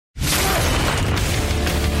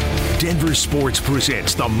Denver Sports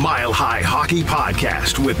presents the Mile High Hockey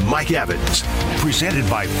Podcast with Mike Evans, presented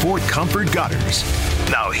by Fort Comfort Gutters.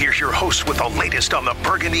 Now here's your host with the latest on the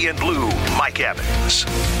Burgundy and Blue, Mike Evans.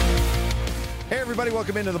 Hey everybody,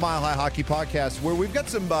 welcome into the Mile High Hockey Podcast, where we've got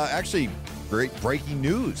some actually great breaking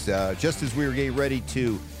news. Just as we were getting ready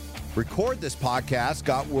to record this podcast,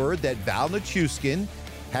 got word that Valeri Nichushkin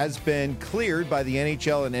has been cleared by the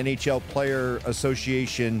NHL and NHL Player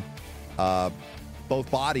Association, both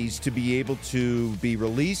bodies, to be able to be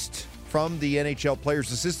released from the NHL Players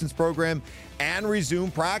Assistance Program and resume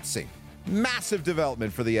practicing. Massive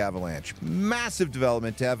development for the Avalanche. Massive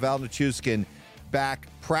development to have Valeri Nichushkin back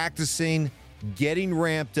practicing, getting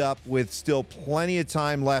ramped up with still plenty of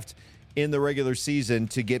time left in the regular season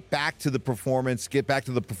to get back to the performance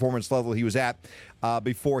level he was at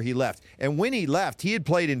before he left. And when he left, he had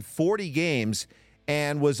played in 40 games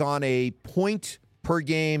and was on a point per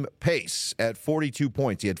game pace at 42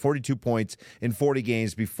 points. He had 42 points in 40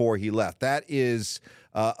 games before he left. That is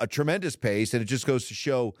a tremendous pace, and it just goes to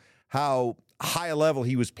show how high a level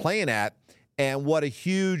he was playing at and what a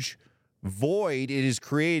huge void it has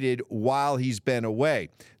created while he's been away.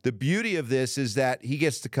 The beauty of this is that he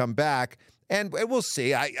gets to come back, and we'll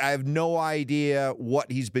see. I have no idea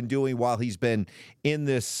what he's been doing while he's been in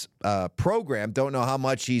this program. Don't know how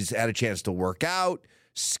much he's had a chance to work out,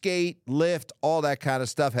 skate, lift, all that kind of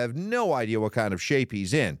stuff. Have no idea what kind of shape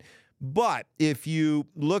he's in. But if you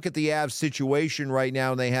look at the Avs situation right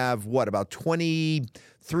now, and they have, about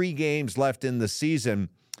 23 games left in the season,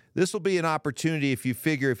 this will be an opportunity if you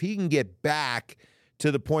figure if he can get back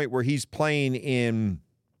to the point where he's playing in,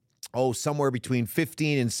 somewhere between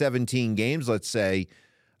 15 and 17 games, let's say,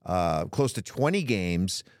 close to 20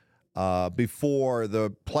 games before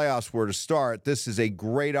the playoffs were to start. This is a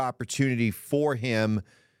great opportunity for him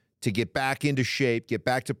to get back into shape, get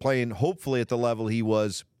back to playing hopefully at the level he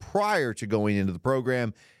was prior to going into the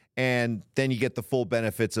program, and then you get the full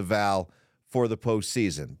benefits of Val for the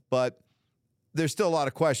postseason. But there's still a lot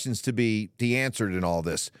of questions to be answered in all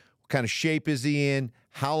this. What kind of shape is he in?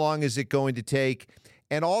 How long is it going to take?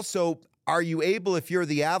 And also, are you able, if you're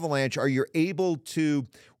the Avalanche, are you able to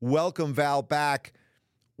welcome Val back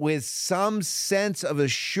with some sense of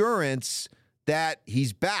assurance that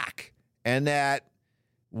he's back and that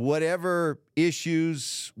whatever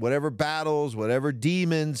issues, whatever battles, whatever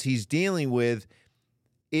demons he's dealing with,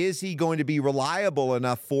 is he going to be reliable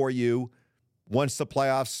enough for you once the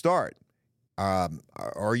playoffs start?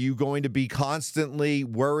 Are you going to be constantly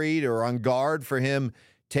worried or on guard for him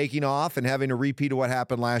taking off and having a repeat of what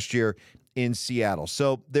happened last year in Seattle?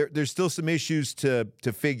 So there's still some issues to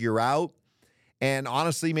figure out. And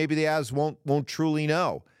honestly, maybe the Avs won't truly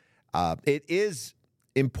know. It is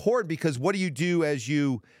important because what do you do as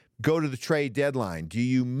you go to the trade deadline? Do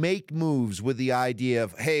you make moves with the idea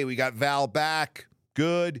of, hey, we got Val back,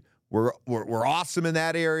 good, we're awesome in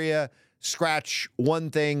that area, scratch one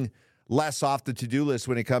thing less off the to-do list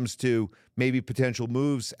when it comes to maybe potential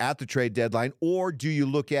moves at the trade deadline? Or do you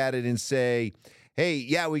look at it and say, hey,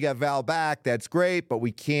 yeah, we got Val back, that's great, but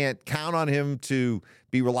we can't count on him to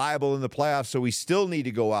be reliable in the playoffs, so we still need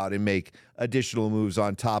to go out and make additional moves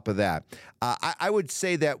on top of that. I would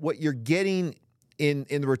say that what you're getting in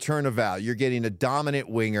the return of Val, you're getting a dominant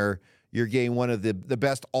winger, you're getting one of the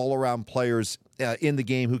best all-around players in the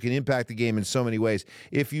game who can impact the game in so many ways.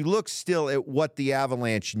 If you look still at what the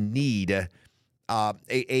Avalanche need,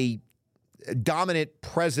 a dominant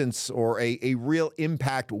presence or a real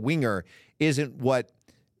impact winger isn't what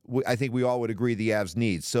I think we all would agree the Avs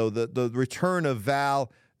need. So the return of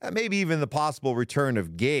Val, maybe even the possible return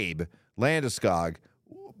of Gabe Landeskog,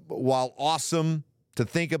 while awesome to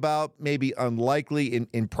think about, maybe unlikely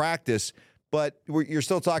in practice, but you're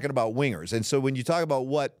still talking about wingers. And so when you talk about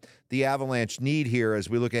what the Avalanche need here as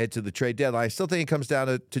we look ahead to the trade deadline, I still think it comes down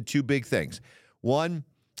to two big things. One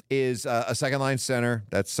is a second-line center.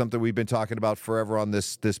 That's something we've been talking about forever on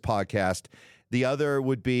this podcast. The other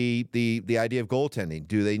would be the idea of goaltending.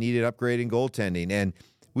 Do they need an upgrade in goaltending? And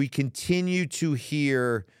we continue to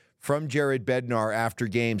hear from Jared Bednar after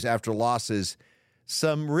games, after losses,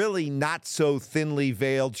 some really not so thinly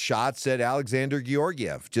veiled shots at Alexander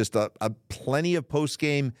Georgiev. Just a plenty of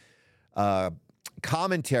post-game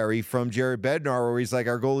commentary from Jared Bednar where he's like,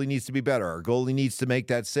 our goalie needs to be better. Our goalie needs to make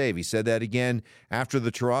that save. He said that again after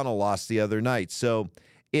the Toronto loss the other night. So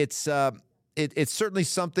it's certainly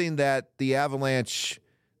something that the Avalanche,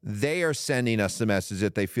 they are sending us the message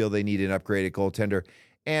that they feel they need an upgraded goaltender.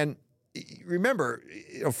 And remember,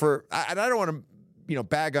 I don't want to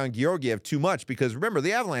bag on Georgiev too much because remember,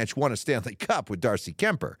 the Avalanche won a Stanley Cup with Darcy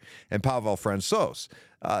Kemper and Pavel Francouz.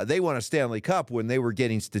 They won a Stanley Cup when they were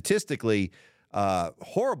getting statistically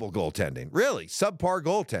Horrible goaltending, really, subpar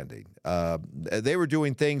goaltending. They were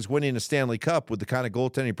doing things, winning a Stanley Cup with the kind of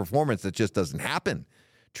goaltending performance that just doesn't happen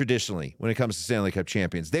traditionally when it comes to Stanley Cup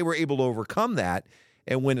champions. They were able to overcome that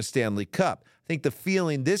and win a Stanley Cup. I think the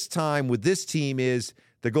feeling this time with this team is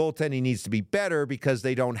the goaltending needs to be better because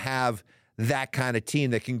they don't have that kind of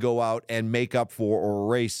team that can go out and make up for or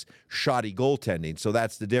erase shoddy goaltending. So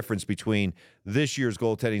that's the difference between this year's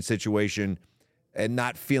goaltending situation and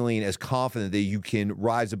not feeling as confident that you can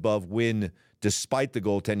rise above, win despite the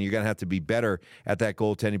goaltending. You're going to have to be better at that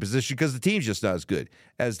goaltending position because the team's just not as good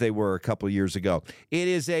as they were a couple of years ago.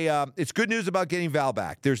 It's good news about getting Val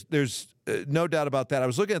back. There's no doubt about that. I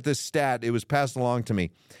was looking at this stat. It was passed along to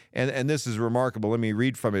me, and this is remarkable. Let me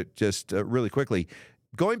read from it just really quickly.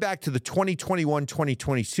 Going back to the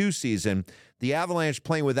 2021-2022 season, the Avalanche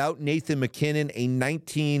playing without Nathan MacKinnon, a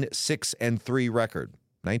 19-6-3 record.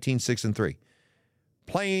 19-6-3.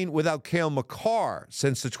 Playing without Cale Makar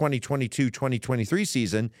since the 2022-2023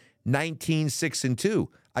 season, 19-6-2.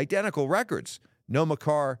 Identical records. No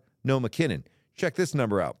Makar, no MacKinnon. Check this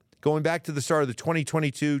number out. Going back to the start of the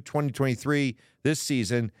 2022-2023 this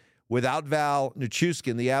season, without Val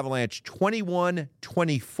Nichushkin, the Avalanche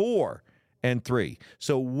 21-24-3.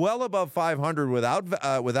 So well above 500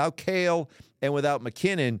 without Cale and without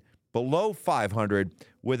MacKinnon, below 500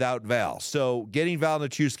 without Val. So getting Val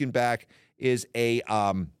Nichushkin back is a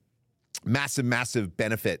massive, massive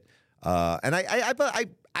benefit. And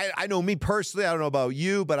I know me personally, I don't know about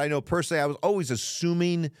you, but I know personally I was always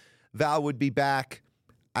assuming Val would be back.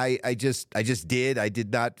 I just did. I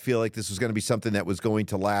did not feel like this was going to be something that was going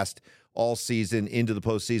to last all season into the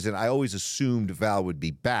postseason. I always assumed Val would be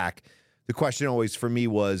back. The question always for me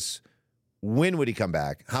was, when would he come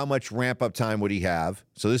back? How much ramp-up time would he have?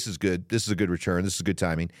 So this is good. This is a good return. This is good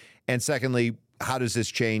timing. And secondly, how does this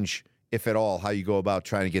change, if at all, how you go about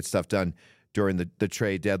trying to get stuff done during the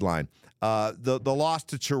trade deadline? The loss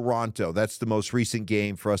to Toronto, that's the most recent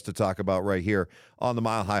game for us to talk about right here on the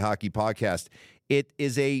Mile High Hockey Podcast. It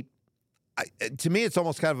is to me, it's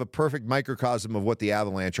almost kind of a perfect microcosm of what the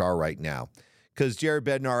Avalanche are right now. Because Jared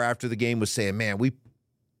Bednar, after the game, was saying, man, we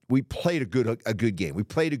played a good game. We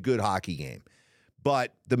played a good hockey game.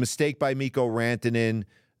 But the mistake by Mikko Rantanen,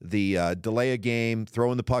 the delay of game,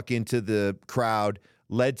 throwing the puck into the crowd,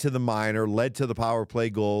 led to the minor, led to the power play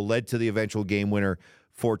goal, led to the eventual game winner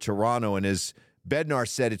for Toronto. And as Bednar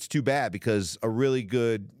said, it's too bad because a really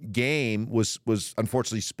good game was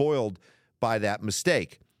unfortunately spoiled by that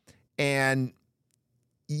mistake. And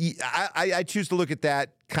I choose to look at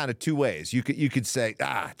that kind of two ways. You could say,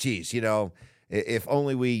 geez, if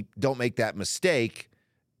only we don't make that mistake,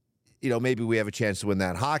 maybe we have a chance to win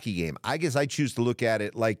that hockey game. I guess I choose to look at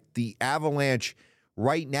it like the Avalanche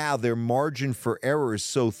right now, their margin for error is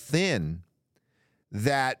so thin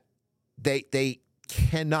that they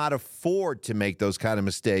cannot afford to make those kind of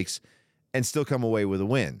mistakes and still come away with a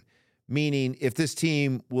win. Meaning, if this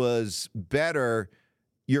team was better,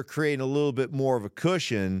 you're creating a little bit more of a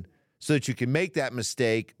cushion so that you can make that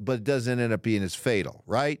mistake, but it doesn't end up being as fatal,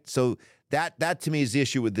 right? So that to me is the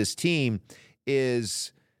issue with this team,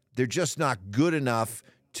 is they're just not good enough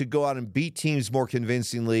to go out and beat teams more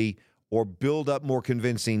convincingly or build up more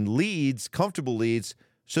convincing leads, comfortable leads,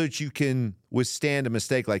 so that you can withstand a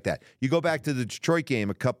mistake like that. You go back to the Detroit game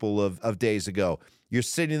a couple of days ago. You're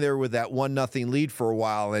sitting there with that 1-0 lead for a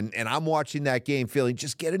while, and I'm watching that game feeling,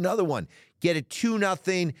 just get another one. Get it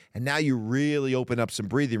 2-0, and now you really open up some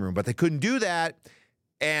breathing room. But they couldn't do that,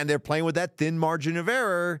 and they're playing with that thin margin of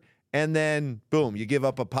error, and then, boom, you give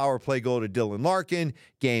up a power play goal to Dylan Larkin,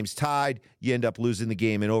 game's tied, you end up losing the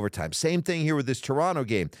game in overtime. Same thing here with this Toronto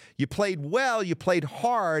game. You played well, you played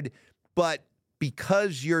hard, but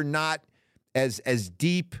because you're not as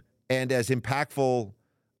deep and as impactful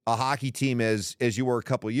a hockey team as you were a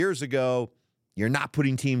couple of years ago, you're not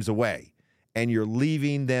putting teams away, and you're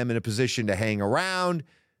leaving them in a position to hang around.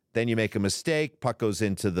 Then you make a mistake, puck goes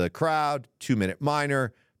into the crowd, 2-minute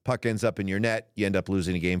minor, puck ends up in your net, you end up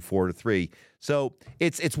losing a game 4-3. So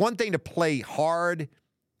it's one thing to play hard,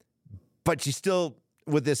 but you still,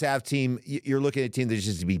 with this Av team, you're looking at a team that just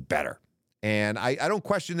needs to be better. And I don't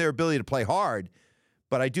question their ability to play hard,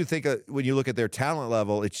 but I do think when you look at their talent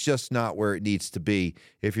level, it's just not where it needs to be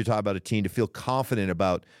if you're talking about a team to feel confident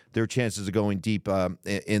about their chances of going deep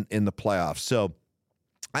in the playoffs. So,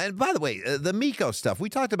 and by the way, the Mikko stuff, we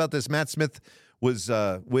talked about this. Matt Smith was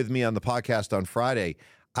with me on the podcast on Friday.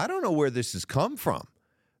 I don't know where this has come from,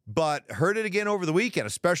 but heard it again over the weekend,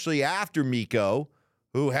 especially after Mikko,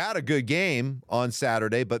 who had a good game on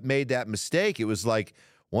Saturday but made that mistake. It was like,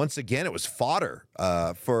 once again, it was fodder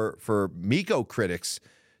for Mikko critics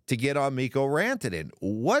to get on Mikko Rantanen.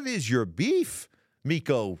 What is your beef,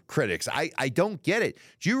 Mikko critics? I don't get it.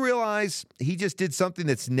 Do you realize he just did something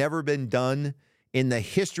that's never been done in the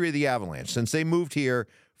history of the Avalanche since they moved here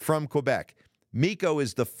from Quebec? Mikko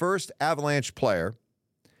is the first Avalanche player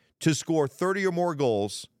to score 30 or more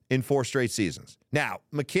goals in 4 straight seasons. Now,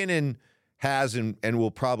 McKinnon has and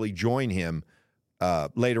will probably join him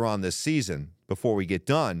later on this season before we get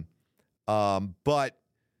done. But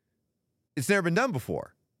it's never been done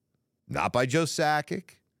before. Not by Joe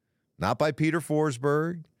Sakic, not by Peter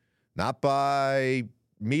Forsberg, not by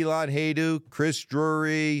Milan Hajduk, Chris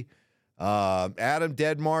Drury, Adam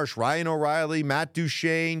Deadmarsh, Ryan O'Reilly, Matt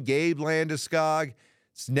Duchene, Gabe Landeskog.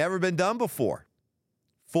 It's never been done before.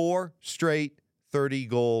 4 straight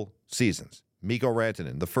 30-goal seasons. Mikko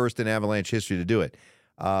Rantanen, the first in Avalanche history to do it.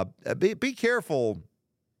 Be careful.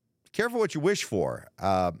 Careful what you wish for.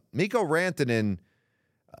 Mikko Rantanen,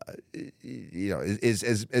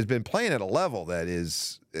 has been playing at a level that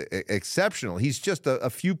is exceptional. He's just a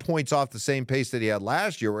few points off the same pace that he had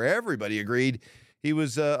last year, where everybody agreed he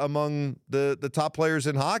was among the top players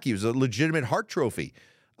in hockey. He was a legitimate Hart Trophy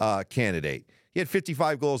candidate. He had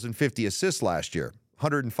 55 goals and 50 assists last year,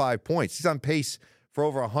 105 points. He's on pace for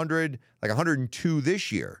over 100, like 102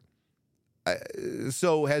 this year.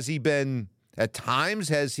 So has he been, at times,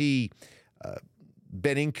 has he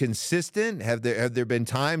been inconsistent? Have there been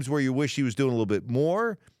times where you wish he was doing a little bit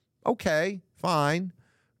more? Okay, fine.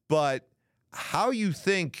 But how you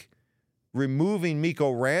think removing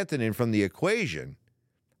Mikko Rantanen from the equation,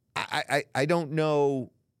 I don't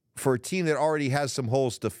know, for a team that already has some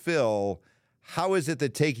holes to fill, how is it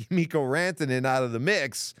that taking Mikko Rantanen out of the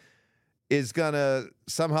mix is going to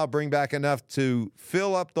somehow bring back enough to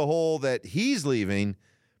fill up the hole that he's leaving,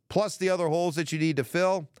 plus the other holes that you need to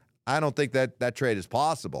fill? I don't think that trade is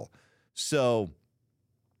possible. So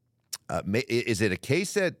is it a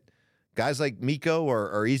case that guys like Mikko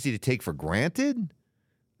are easy to take for granted?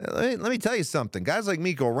 Let me tell you something. Guys like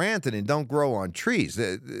Mikko Rantanen don't grow on trees.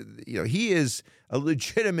 He is a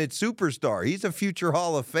legitimate superstar. He's a future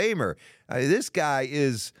Hall of Famer. This guy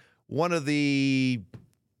is one of the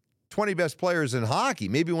 20 best players in hockey,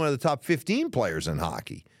 maybe one of the top 15 players in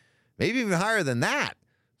hockey, maybe even higher than that.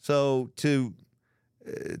 So to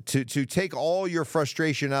take all your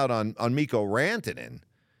frustration out on Mikko Rantanen,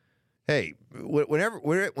 hey,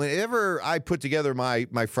 whenever I put together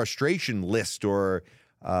my frustration list, or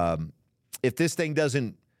if this thing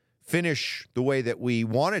doesn't finish the way that we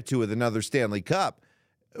want it to with another Stanley Cup,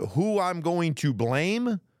 who I'm going to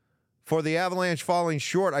blame for the Avalanche falling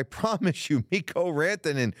short, I promise you, Mikko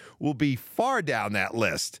Rantanen will be far down that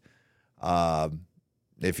list.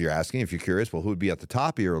 If you're asking, if you're curious, well, who would be at the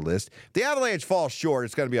top of your list? If the Avalanche falls short,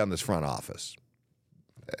 it's going to be on this front office.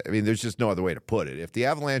 I mean, there's just no other way to put it. If the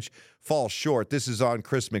Avalanche falls short, this is on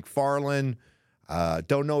Chris McFarland.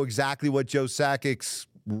 Don't know exactly what Joe Sakic's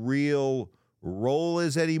real role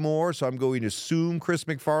is anymore, so I'm going to assume Chris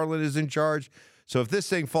McFarland is in charge. So if this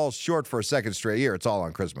thing falls short for a second straight year, it's all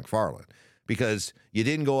on Chris McFarland, because you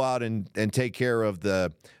didn't go out and take care of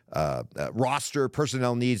the roster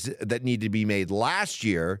personnel needs that needed to be made last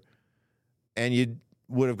year, and you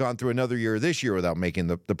would have gone through another year this year without making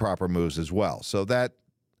the proper moves as well. So that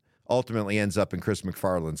ultimately ends up in Chris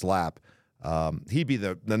McFarland's lap. He'd be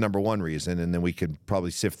the number one reason, and then we could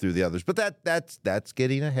probably sift through the others. But that's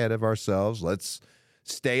getting ahead of ourselves. Let's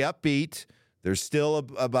stay upbeat. There's still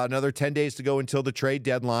about another 10 days to go until the trade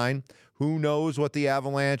deadline. Who knows what the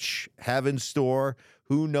Avalanche have in store?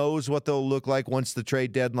 Who knows what they'll look like once the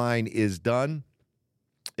trade deadline is done?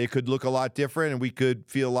 It could look a lot different, and we could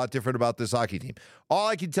feel a lot different about this hockey team. All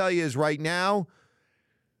I can tell you is right now,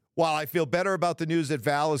 while I feel better about the news that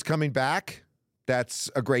Val is coming back,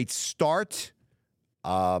 that's a great start.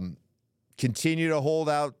 Continue to hold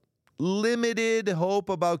out limited hope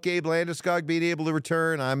about Gabe Landeskog being able to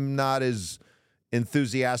return. I'm not as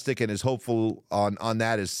enthusiastic and as hopeful on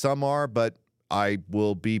that as some are, but I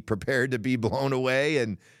will be prepared to be blown away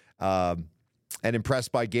and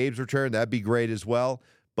impressed by Gabe's return. That'd be great as well.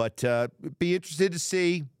 But be interested to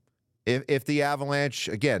see if the Avalanche,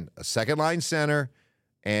 again, a second-line center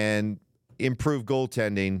and improved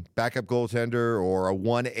goaltending, backup goaltender, or a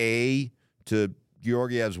 1A to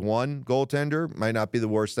Georgiev's 1 goaltender might not be the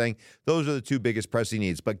worst thing. Those are the two biggest pressing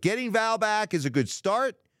needs. But getting Val back is a good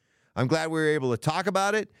start. I'm glad we were able to talk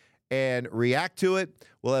about it and react to it.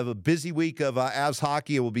 We'll have a busy week of Avs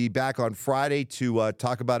hockey, and we'll be back on Friday to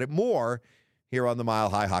talk about it more here on the Mile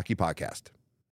High Hockey Podcast.